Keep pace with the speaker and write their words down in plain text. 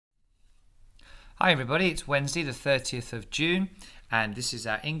Hi everybody, it's Wednesday the 30th of June and this is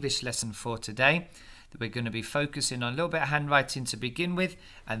our English lesson for today. We're going to be focusing on a little bit of handwriting to begin with,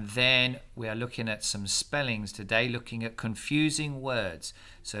 and then we are looking at some spellings today, looking at confusing words.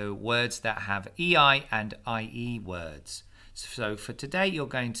 So words that have EI and IE words. So for today you're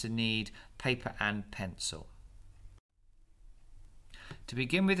going to need paper and pencil. To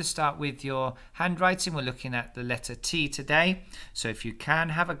begin with, to start with your handwriting, we're looking at the letter T today. So if you can,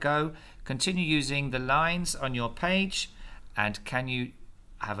 have a go. Continue using the lines on your page, and can you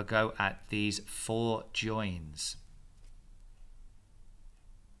have a go at these 4 joins?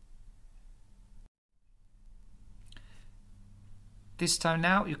 This time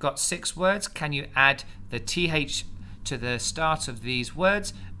now, you've got 6 words. Can you add the TH to the start of these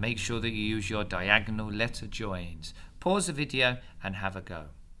words? Make sure that you use your diagonal letter joins. Pause the video and have a go.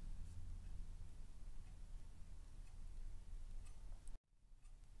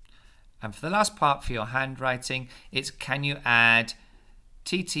 And for the last part for your handwriting, it's can you add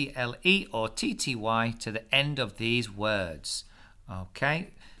TTLE or TTY to the end of these words?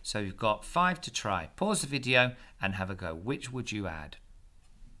 Okay, so you've got 5 to try. Pause the video and have a go. Which would you add?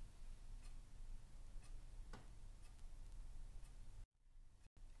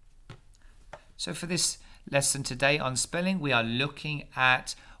 So for this lesson today on spelling, we are looking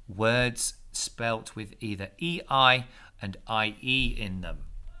at words spelt with either EI and IE in them.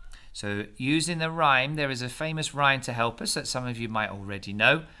 So using the rhyme, there is a famous rhyme to help us that some of you might already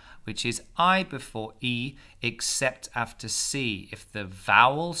know, which is I before E except after C if the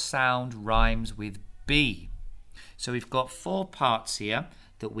vowel sound rhymes with B. So we've got 4 parts here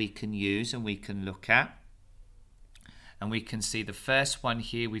that we can use and we can look at. And we can see the first one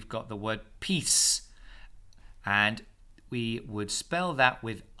here, we've got the word peace. And we would spell that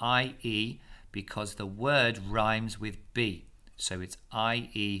with IE because the word rhymes with B. So it's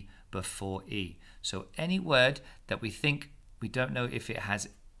IE before E. So any word that we think we don't know if it has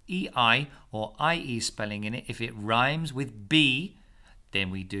EI or IE spelling in it, if it rhymes with B, then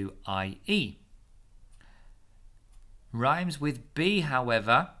we do IE. Rhymes with B,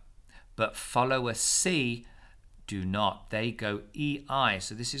 however, but follow a C, do not. They go EI.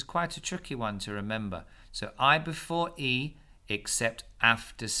 So this is quite a tricky one to remember. So I before E except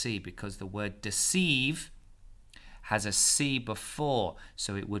after C, because the word deceive has a C before,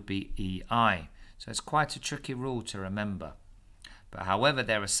 so it would be EI. So it's quite a tricky rule to remember. But however,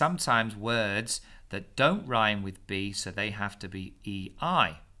 there are sometimes words that don't rhyme with B, so they have to be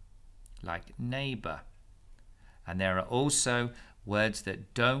EI, like neighbor. And there are also words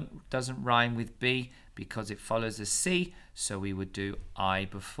that doesn't rhyme with B because it follows a C, so we would do I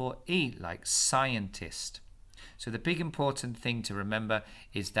before E, like scientist. So the big important thing to remember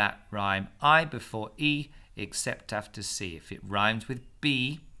is that rhyme I before E except after C. If it rhymes with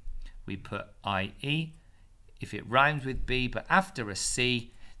B, we put IE. If it rhymes with B but after a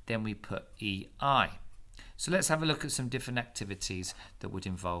C, then we put EI. So let's have a look at some different activities that would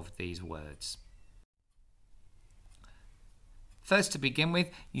involve these words. First, to begin with,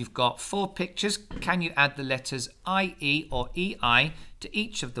 you've got 4 pictures. Can you add the letters IE or EI to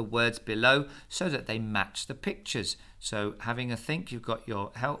each of the words below so that they match the pictures? So having a think, you've got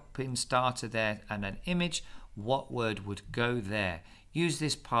your helping starter there and an image. What word would go there? Use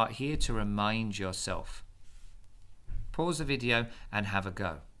this part here to remind yourself. Pause the video and have a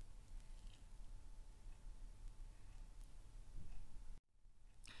go.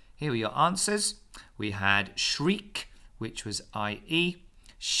 Here are your answers. We had shriek, which was IE,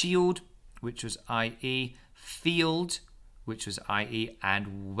 shield, which was IE, field, which was IE,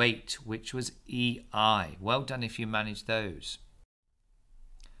 and wait, which was EI. Well done if you managed those.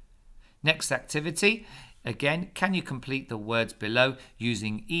 Next activity, again, can you complete the words below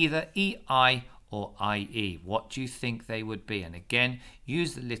using either EI or IE? What do you think they would be? And again,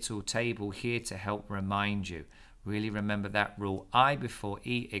 use the little table here to help remind you. Really remember that rule, I before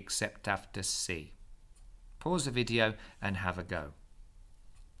E except after C. Pause the video and have a go.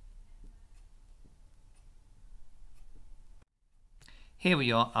 Here are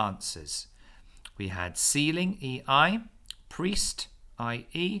your answers. We had ceiling, EI, priest,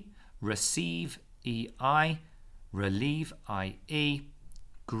 IE, receive, EI, relieve, IE,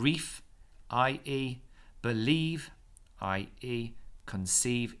 grief, IE, believe, IE,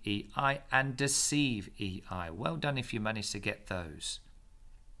 conceive, EI, and deceive, EI. Well done if you managed to get those.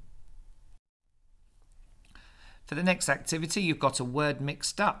 For the next activity, you've got a word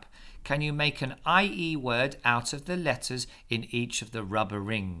mixed up. Can you make an IE word out of the letters in each of the rubber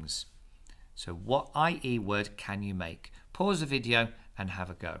rings? So what IE word can you make? Pause the video and have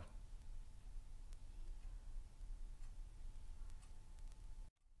a go.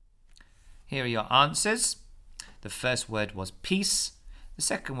 Here are your answers. The first word was peace, the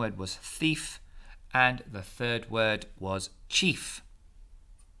second word was thief, and the third word was chief.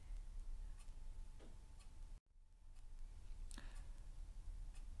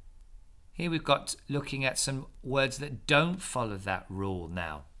 Here we've got looking at some words that don't follow that rule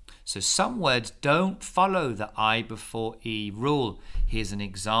now. So some words don't follow the I before E rule. Here's an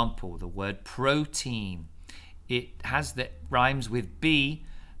example, the word protein. It has the rhymes with B,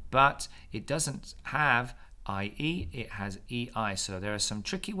 but it doesn't have IE, it has EI. So there are some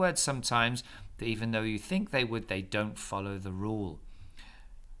tricky words sometimes that even though you think they would, they don't follow the rule.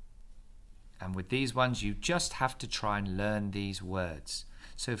 And with these ones, you just have to try and learn these words.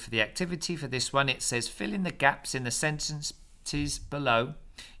 So for the activity for this one, it says fill in the gaps in the sentences below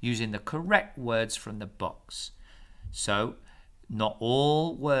using the correct words from the box. So not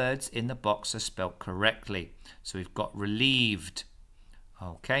all words in the box are spelt correctly. So we've got relieved.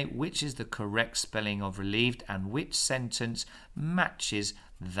 Okay, which is the correct spelling of relieved and which sentence matches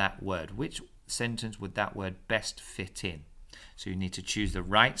that word? Which sentence would that word best fit in? So you need to choose the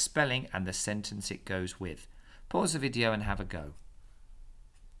right spelling and the sentence it goes with. Pause the video and have a go.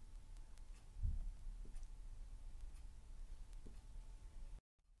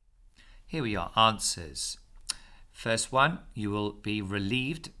 Here are your answers. First one, you will be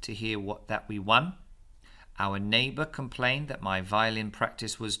relieved to hear that we won. Our neighbour complained that my violin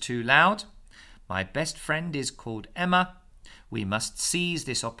practice was too loud. My best friend is called Emma. We must seize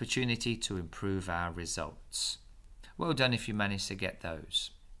this opportunity to improve our results. Well done if you managed to get those.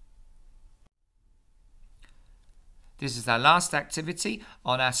 This is our last activity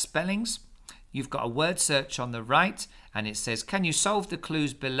on our spellings. You've got a word search on the right and it says, can you solve the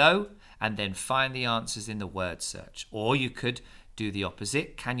clues below and then find the answers in the word search? Or you could do the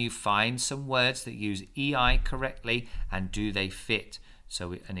opposite. Can you find some words that use EI correctly and do they fit?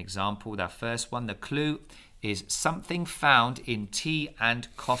 So an example, the first one, the clue is something found in tea and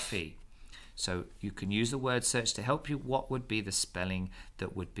coffee. So you can use the word search to help you what would be the spelling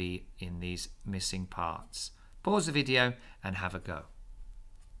that would be in these missing parts. Pause the video and have a go.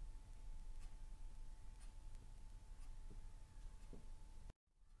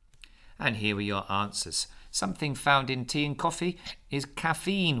 And here are your answers. Something found in tea and coffee is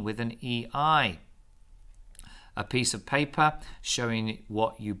caffeine with an EI. A piece of paper showing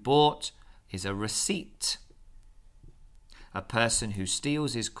what you bought is a receipt. A person who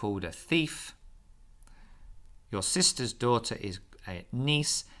steals is called a thief. Your sister's daughter is a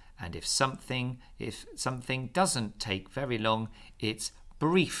niece. And if something doesn't take very long, it's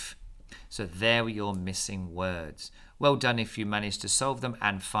brief. So there were your missing words. Well done if you managed to solve them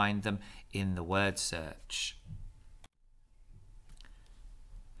and find them in the word search.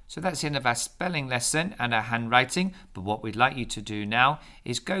 So that's the end of our spelling lesson and our handwriting. But what we'd like you to do now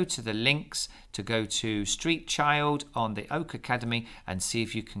is go to the links to go to Street Child on the Oak Academy and see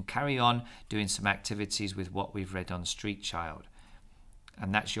if you can carry on doing some activities with what we've read on Street Child.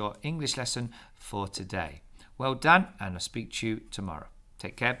 And that's your English lesson for today. Well done, and I'll speak to you tomorrow.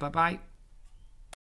 Take care. Bye-bye.